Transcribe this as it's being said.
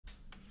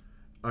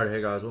Alright,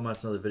 hey guys, welcome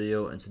back to another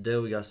video, and today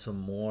we got some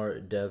more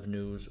dev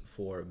news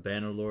for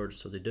Bannerlord.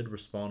 So they did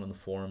respond on the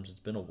forums. It's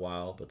been a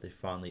while, but they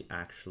finally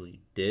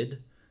actually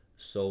did.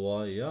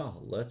 So yeah,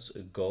 let's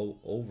go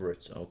over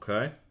it,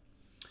 okay?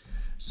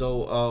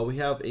 So we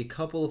have a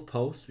couple of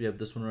posts. We have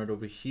this one right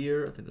over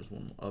here. I think there's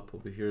one up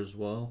over here as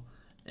well.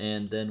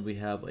 And then we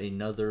have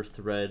another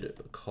thread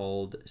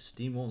called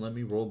Steam won't let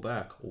me roll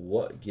back.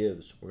 What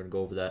gives? We're going to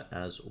go over that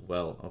as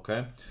well,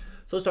 okay?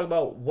 So let's talk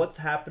about what's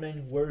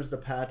happening, where's the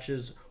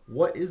patches,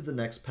 what is the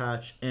next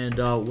patch, and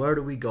where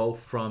do we go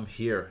from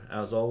here?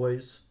 As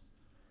always,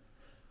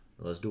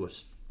 let's do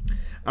it.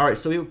 All right,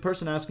 so we have a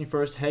person asking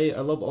first, hey,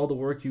 I love all the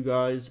work you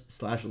guys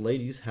 /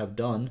 ladies have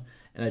done,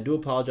 and I do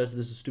apologize if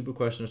this is a stupid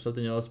question or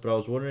something else, but I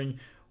was wondering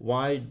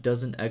why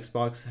doesn't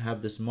Xbox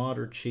have this mod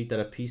or cheat that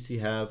a PC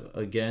have?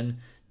 Again,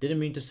 didn't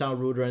mean to sound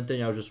rude or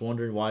anything. I was just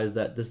wondering why is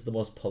that this is the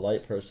most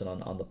polite person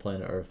on the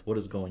planet Earth. What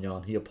is going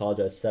on? He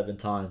apologized 7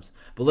 times.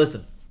 But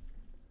listen,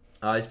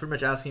 he's pretty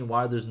much asking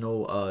why there's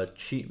no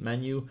cheat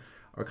menu,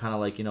 or kind of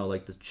like, you know,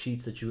 like the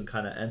cheats that you can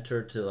kind of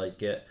enter to like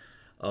get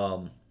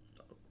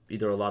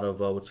either a lot of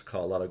what's it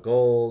called, a lot of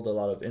gold, a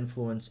lot of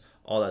influence,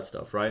 all that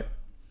stuff, right?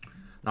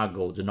 Not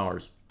gold,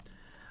 dinars.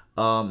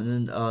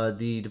 And then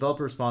the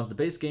developer responds, the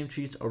base game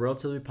cheats are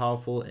relatively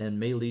powerful and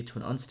may lead to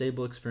an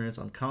unstable experience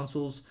on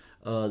consoles.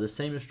 The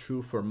same is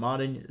true for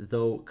modding,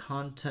 though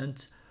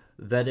content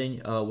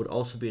vetting would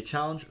also be a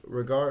challenge.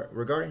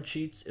 Regarding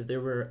cheats, if they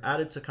were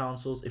added to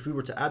consoles, if we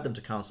were to add them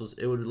to consoles,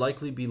 it would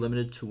likely be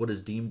limited to what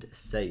is deemed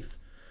safe.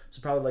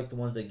 So probably like the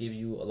ones that give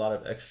you a lot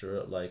of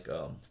extra like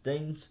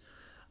things,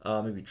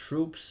 maybe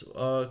troops,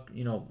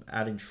 you know,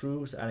 adding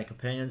troops, adding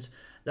companions.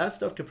 That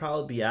stuff could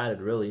probably be added,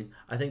 really.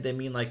 I think they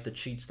mean like the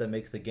cheats that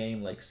make the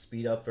game like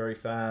speed up very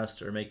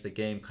fast or make the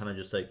game kind of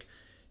just like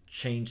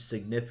change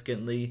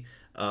significantly.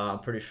 I'm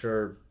pretty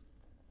sure,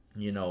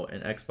 you know,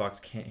 an Xbox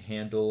can't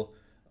handle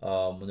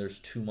when there's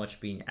too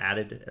much being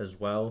added as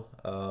well.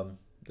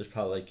 There's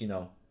probably like, you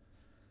know,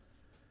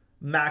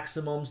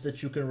 maximums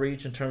that you can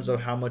reach in terms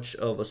of how much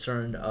of a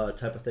certain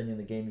type of thing in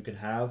the game you can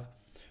have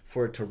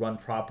for it to run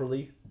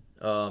properly.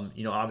 You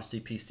know, obviously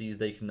PCs,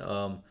 they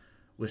can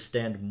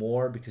withstand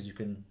more because you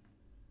can,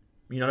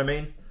 you know what I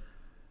mean?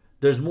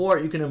 There's more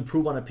you can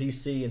improve on a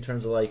PC in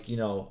terms of like, you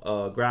know,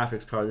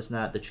 graphics card, this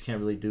and that you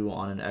can't really do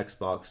on an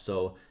Xbox.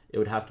 So it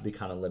would have to be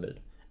kind of limited.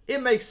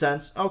 It makes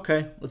sense.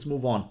 Okay, let's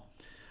move on.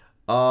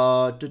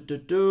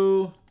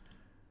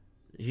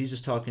 He's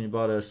just talking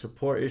about a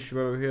support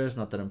issue over here. It's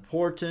not that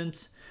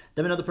important.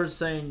 Then another person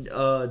saying,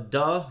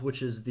 duh,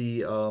 which is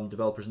the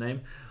developer's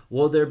name.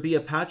 Will there be a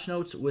patch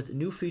notes with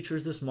new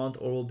features this month,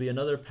 or will be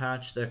another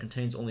patch that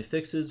contains only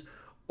fixes?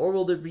 Or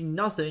will there be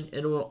nothing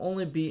and it will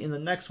only be in the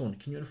next one?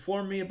 Can you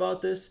inform me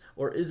about this,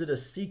 or is it a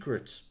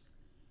secret?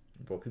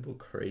 Bro, people are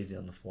crazy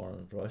on the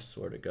forums, bro. I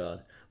swear to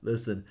God.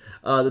 Listen,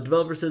 the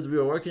developer says we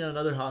are working on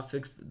another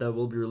hotfix that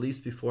will be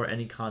released before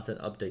any content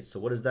updates. So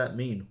what does that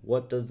mean?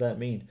 What does that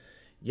mean?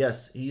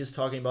 Yes, he is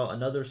talking about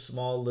another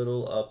small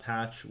little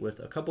patch with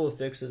a couple of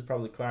fixes,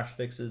 probably crash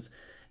fixes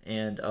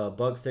and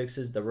bug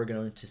fixes that we're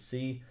going to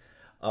see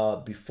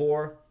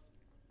before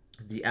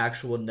the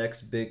actual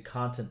next big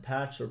content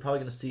patch. So we're probably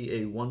going to see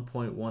a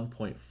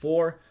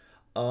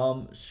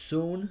 1.1.4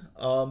 soon.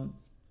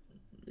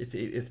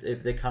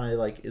 If they kind of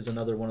like is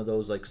another one of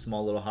those like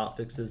small little hot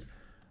fixes,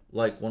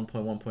 like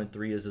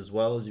 1.1.3 is as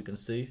well, as you can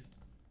see.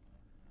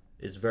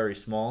 It's very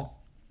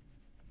small,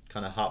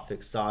 kind of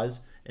hotfix size,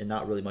 and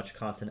not really much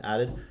content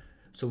added.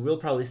 So we'll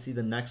probably see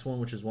the next one,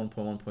 which is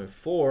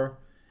 1.1.4,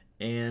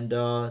 and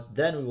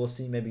then we will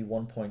see maybe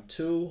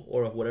 1.2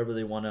 or whatever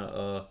they want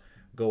to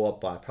go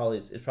up by. Probably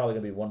it's probably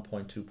gonna be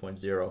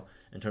 1.2.0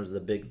 in terms of the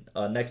big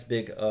next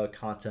big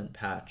content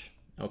patch.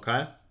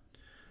 Okay.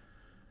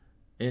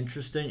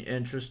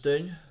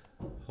 Interesting.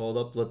 Hold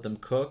up, let them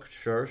cook.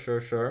 Sure.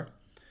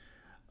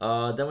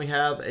 Then we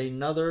have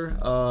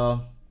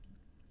another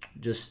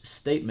just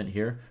statement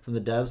here from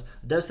the devs.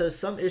 The dev says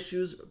some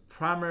issues,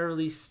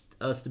 primarily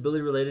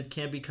stability related,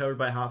 can be covered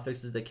by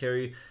hotfixes that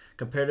carry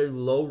comparatively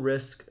low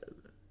risk.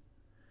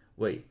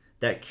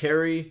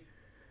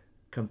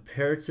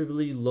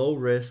 Comparatively low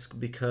risk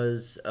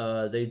because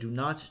they do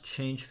not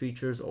change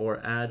features or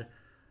add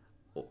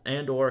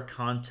or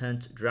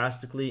content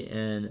drastically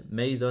and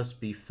may thus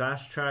be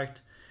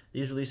fast-tracked.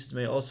 These releases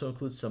may also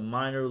include some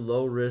minor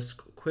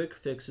low-risk quick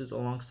fixes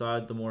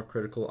alongside the more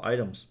critical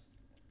items.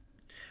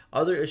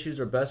 Other issues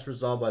are best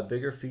resolved by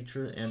bigger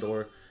feature and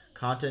or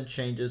content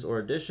changes or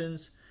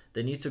additions.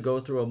 They need to go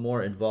through a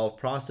more involved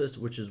process,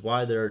 which is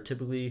why they're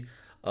typically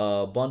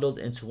bundled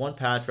into one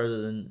patch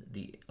rather than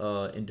the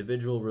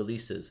individual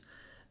releases.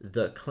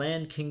 The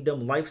Clan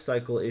Kingdom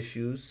lifecycle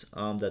issues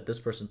that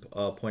this person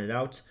pointed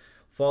out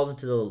falls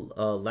into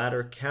the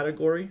latter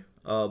category.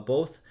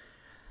 Both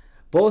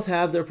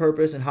have their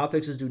purpose, and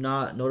hotfixes do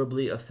not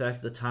notably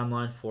affect the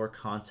timeline for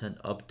content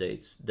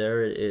updates.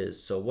 There it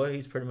is. So what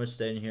he's pretty much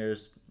stating here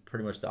is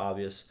pretty much the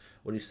obvious.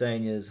 What he's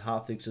saying is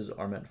hotfixes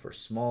are meant for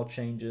small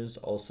changes,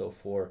 also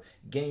for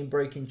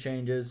game-breaking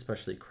changes,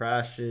 especially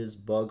crashes,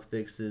 bug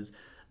fixes.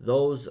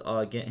 those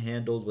get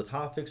handled with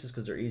hotfixes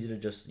because they're easy to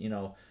just, you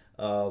know,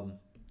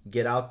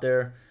 get out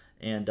there.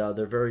 And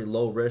they're very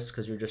low risk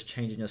because you're just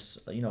changing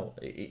you know,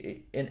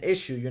 an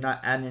issue. You're not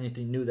adding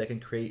anything new that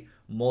can create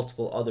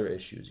multiple other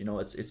issues. You know,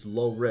 it's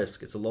low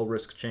risk. It's a low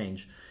risk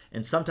change.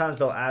 And sometimes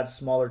they'll add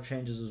smaller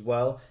changes as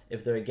well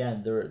if they're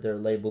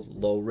labeled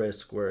low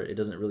risk, where it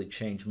doesn't really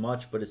change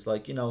much, but it's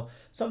like, you know,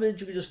 something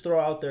that you can just throw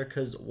out there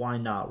because why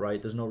not,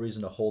 right? There's no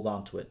reason to hold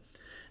on to it.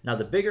 Now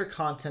the bigger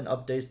content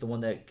updates, the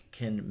one that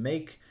can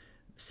make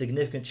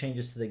significant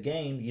changes to the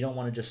game, you don't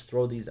want to just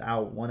throw these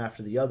out one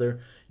after the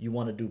other. You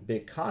want to do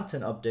big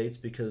content updates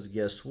because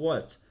guess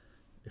what?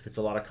 If it's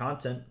a lot of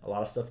content, a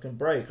lot of stuff can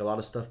break, a lot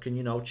of stuff can,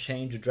 you know,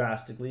 change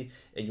drastically,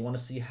 and you want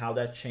to see how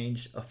that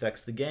change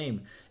affects the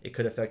game. It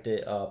could affect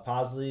it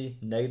positively,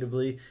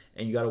 negatively,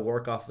 and you got to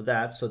work off of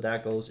that. So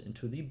that goes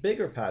into the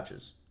bigger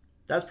patches.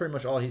 That's pretty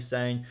much all he's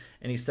saying.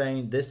 And he's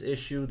saying this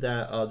issue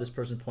that this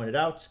person pointed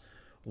out,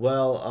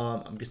 well,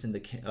 I'm guessing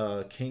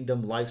the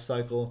kingdom life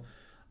cycle.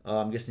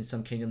 I'm guessing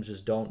some kingdoms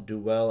just don't do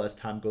well as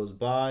time goes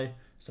by.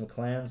 Some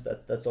clans,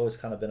 that's always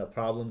kind of been a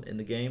problem in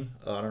the game.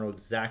 I don't know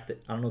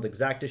the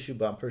exact issue,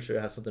 but I'm pretty sure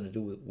it has something to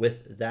do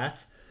with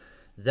that.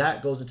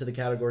 That goes into the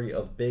category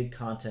of big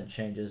content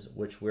changes,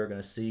 which we're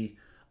going to see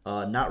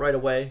not right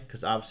away,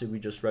 because obviously we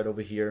just read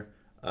over here.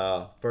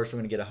 First, we're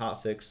going to get a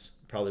hotfix,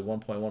 probably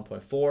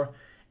 1.1.4,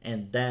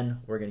 and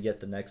then we're going to get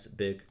the next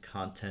big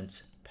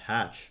content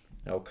patch.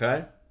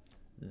 Okay,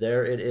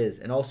 there it is.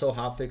 And also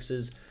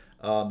hotfixes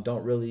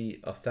don't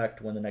really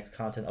affect when the next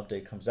content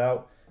update comes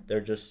out.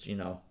 They're just, you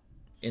know,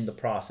 in the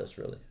process,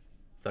 really,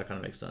 if that kind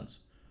of makes sense.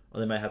 Or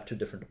they might have two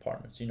different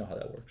departments. You know how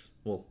that works.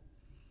 Well,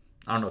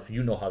 I don't know if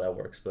you know how that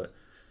works, but,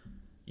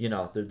 you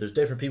know, there's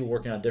different people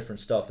working on different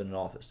stuff in an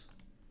office.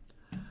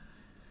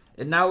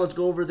 And now let's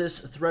go over this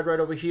thread right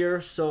over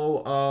here.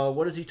 So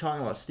what is he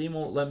talking about? Steam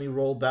won't let me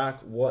roll back.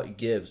 What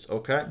gives?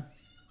 Okay.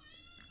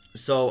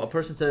 So a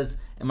person says,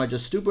 am I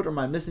just stupid or am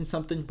I missing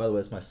something? By the way,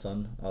 it's my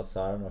son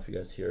outside. I don't know if you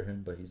guys hear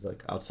him, but he's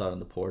like outside on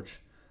the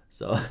porch.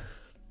 So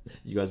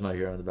you guys might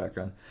hear him in the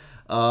background.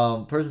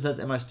 Person says,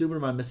 am I stupid or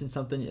am I missing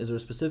something? Is there a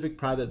specific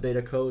private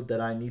beta code that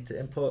I need to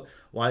input?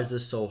 Why is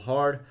this so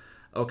hard?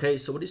 Okay,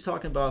 so what he's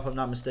talking about, if I'm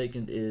not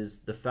mistaken, is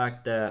the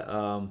fact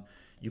that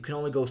you can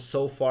only go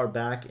so far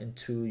back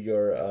into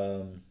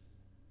your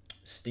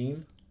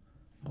Steam.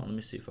 Let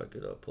me see if I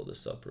could pull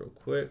this up real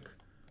quick,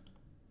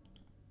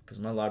 because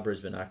my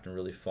library's been acting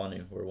really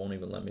funny, where it won't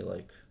even let me,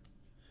 like,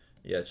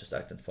 yeah, it's just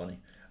acting funny.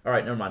 All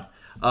right, never mind.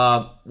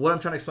 What I'm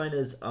trying to explain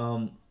is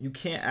you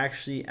can't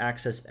actually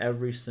access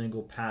every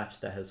single patch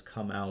that has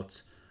come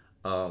out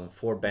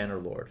for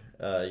Bannerlord.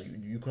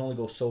 You can only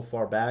go so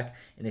far back,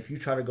 and if you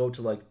try to go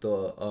to like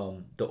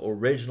the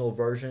original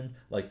version,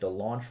 like the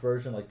launch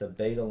version, like the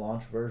beta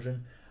launch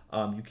version,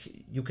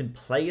 you can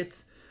play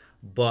it,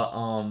 but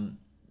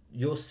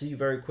you'll see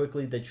very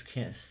quickly that you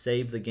can't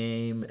save the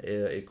game.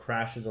 It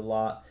crashes a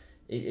lot.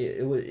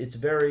 It's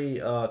very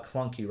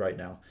clunky right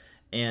now,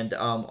 and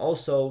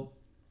also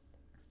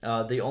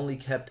they only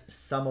kept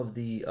some of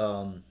the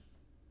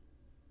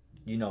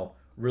you know,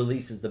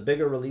 releases. The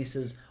bigger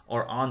releases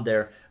are on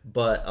there,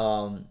 but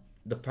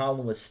the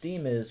problem with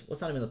Steam is, well,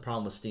 it's not even the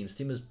problem with Steam.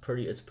 Steam is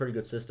it's a pretty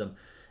good system.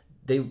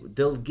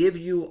 They'll give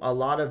you a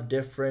lot of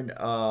different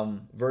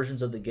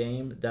versions of the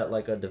game that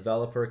like a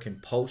developer can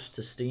post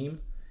to Steam,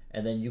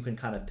 and then you can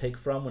kind of pick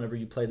from whenever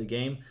you play the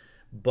game,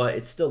 but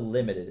it's still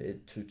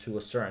limited to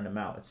a certain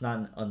amount. It's not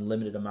an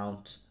unlimited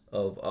amount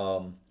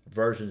of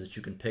versions that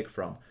you can pick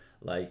from.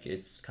 Like,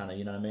 it's kind of,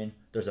 you know what I mean?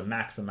 There's a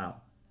max amount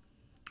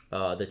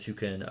that you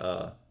can,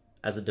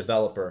 as a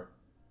developer,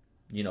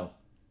 you know,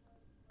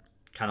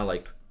 kind of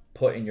like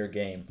put in your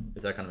game,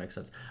 if that kind of makes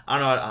sense. I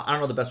don't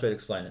know the best way to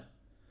explain it.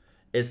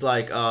 It's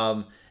like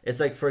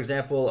for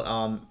example,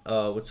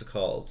 what's it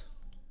called?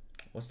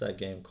 What's that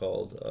game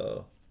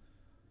called?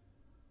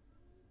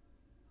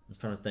 I'm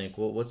trying to think.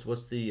 Well,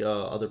 what's the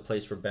other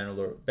place for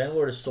Bannerlord?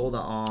 Bannerlord is sold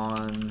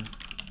on.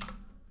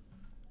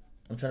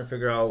 I'm trying to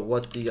figure out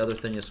what the other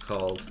thing is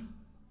called.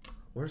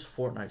 Where's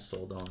Fortnite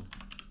sold on?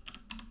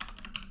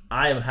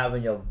 I am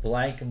having a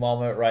blank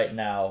moment right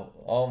now.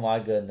 Oh my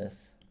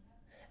goodness.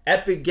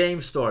 Epic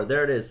Game Store.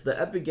 There it is.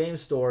 The Epic Game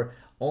Store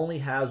only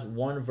has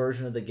one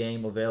version of the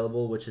game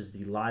available, which is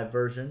the live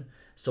version.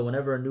 So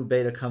whenever a new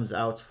beta comes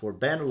out for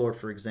Bannerlord,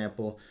 for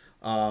example,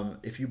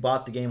 if you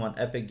bought the game on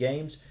Epic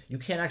Games, you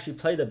can't actually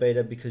play the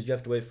beta because you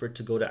have to wait for it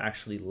to go to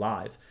actually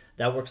live.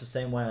 That works the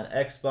same way on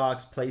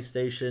Xbox,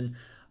 PlayStation.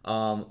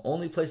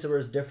 Only place where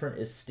it's different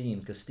is Steam,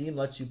 because Steam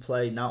lets you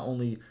play not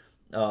only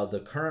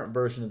the current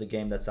version of the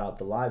game that's out,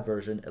 the live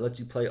version, it lets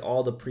you play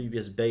all the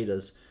previous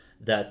betas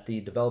that the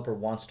developer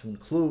wants to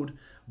include,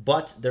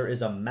 but there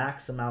is a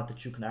max amount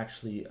that you can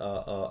actually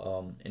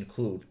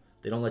include.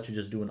 They don't let you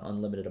just do an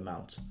unlimited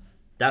amount.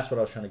 That's what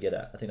I was trying to get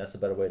at. I think that's a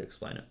better way to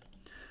explain it.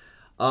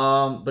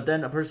 But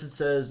then a person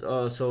says,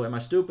 so am I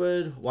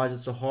stupid? Why is it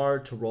so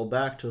hard to roll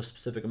back to a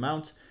specific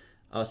amount,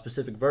 a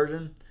specific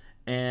version?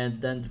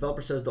 And then the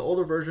developer says the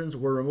older versions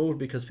were removed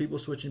because people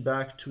switching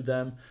back to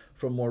them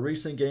from more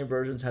recent game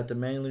versions had to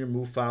manually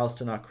remove files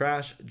to not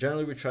crash.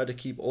 Generally, we try to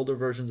keep older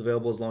versions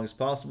available as long as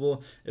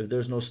possible if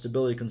there's no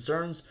stability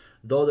concerns,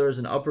 though there is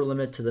an upper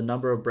limit to the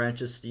number of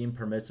branches Steam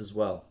permits as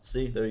well.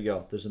 See, there you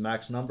go. There's a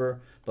max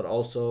number, but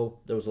also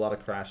there was a lot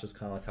of crashes,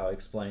 kind of like how I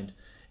explained.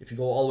 If you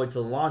go all the way to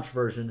the launch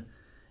version,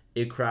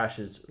 it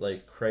crashes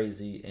like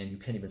crazy and you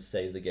can't even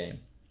save the game.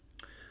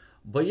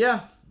 But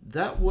yeah,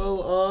 that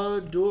will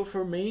do it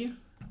for me.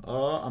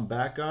 I'm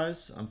back,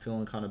 guys. I'm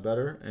feeling kind of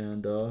better,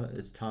 and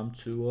it's time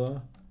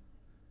to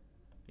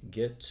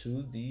get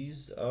to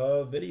these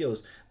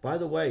videos. By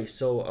the way,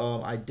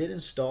 so I did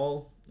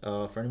install,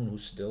 for anyone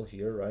who's still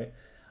here, right?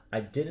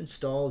 I did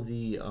install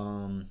the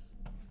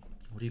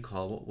what do you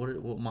call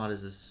it? What mod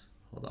is this?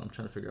 Hold on, I'm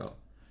trying to figure out.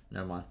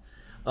 Never mind.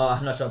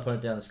 I'm not trying to put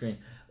it down on the screen.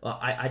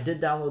 I did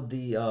download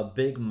the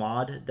big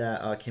mod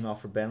that came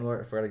out for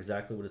Bannerlord. I forgot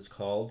exactly what it's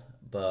called,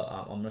 but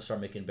I'm going to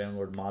start making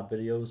Bannerlord mod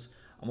videos.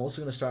 I'm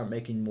also going to start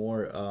making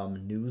more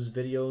news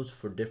videos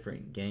for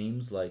different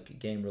games, like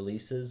game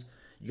releases.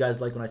 You guys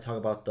like when I talk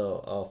about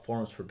the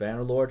forums for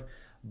Bannerlord,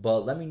 but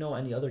let me know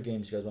any other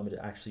games you guys want me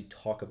to actually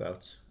talk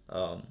about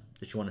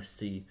that you want to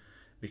see,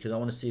 because I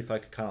want to see if I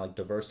could kind of like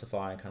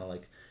diversify and kind of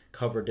like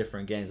cover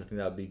different games. I think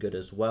that would be good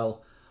as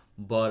well.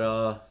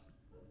 But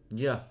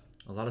yeah,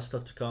 a lot of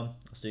stuff to come.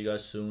 I'll see you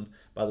guys soon.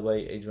 By the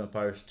way, Age of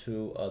Empires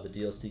 2, the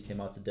DLC came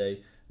out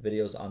today.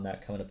 Videos on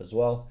that coming up as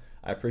well.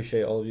 I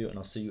appreciate all of you, and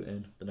I'll see you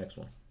in the next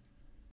one.